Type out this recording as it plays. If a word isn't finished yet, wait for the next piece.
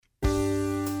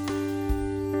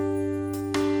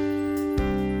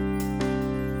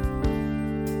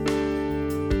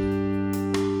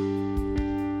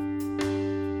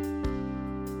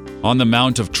On the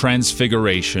Mount of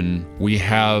Transfiguration, we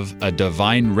have a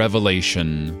divine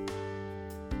revelation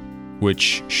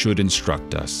which should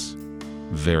instruct us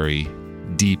very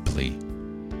deeply.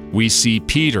 We see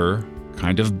Peter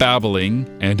kind of babbling,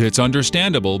 and it's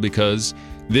understandable because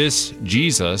this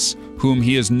Jesus, whom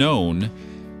he has known,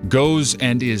 goes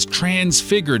and is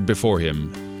transfigured before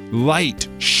him. Light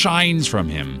shines from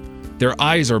him. Their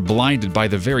eyes are blinded by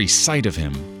the very sight of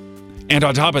him. And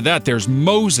on top of that, there's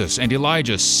Moses and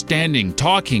Elijah standing,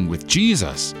 talking with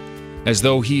Jesus, as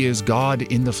though he is God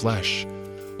in the flesh.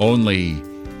 Only,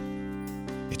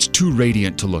 it's too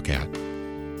radiant to look at.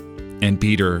 And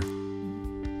Peter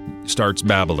starts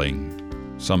babbling.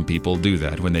 Some people do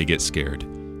that when they get scared.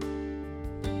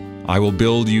 I will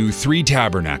build you 3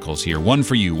 tabernacles here, one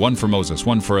for you, one for Moses,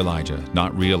 one for Elijah,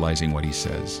 not realizing what he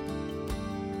says.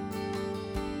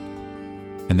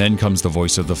 And then comes the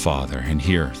voice of the Father, and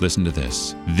here, listen to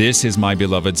this. This is my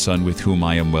beloved Son with whom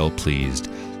I am well pleased.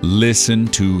 Listen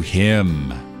to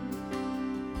him.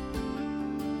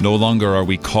 No longer are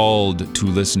we called to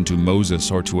listen to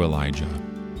Moses or to Elijah.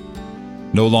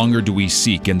 No longer do we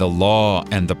seek in the law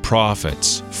and the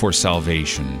prophets for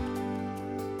salvation,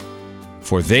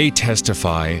 for they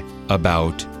testify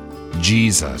about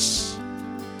Jesus.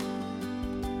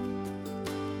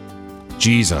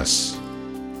 Jesus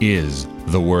is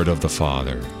the Word of the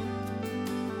Father.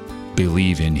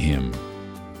 Believe in him.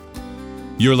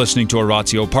 You're listening to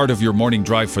Oratio, part of your morning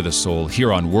drive for the soul,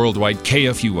 here on Worldwide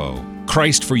KFUO.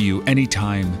 Christ for you,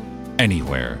 anytime,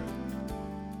 anywhere.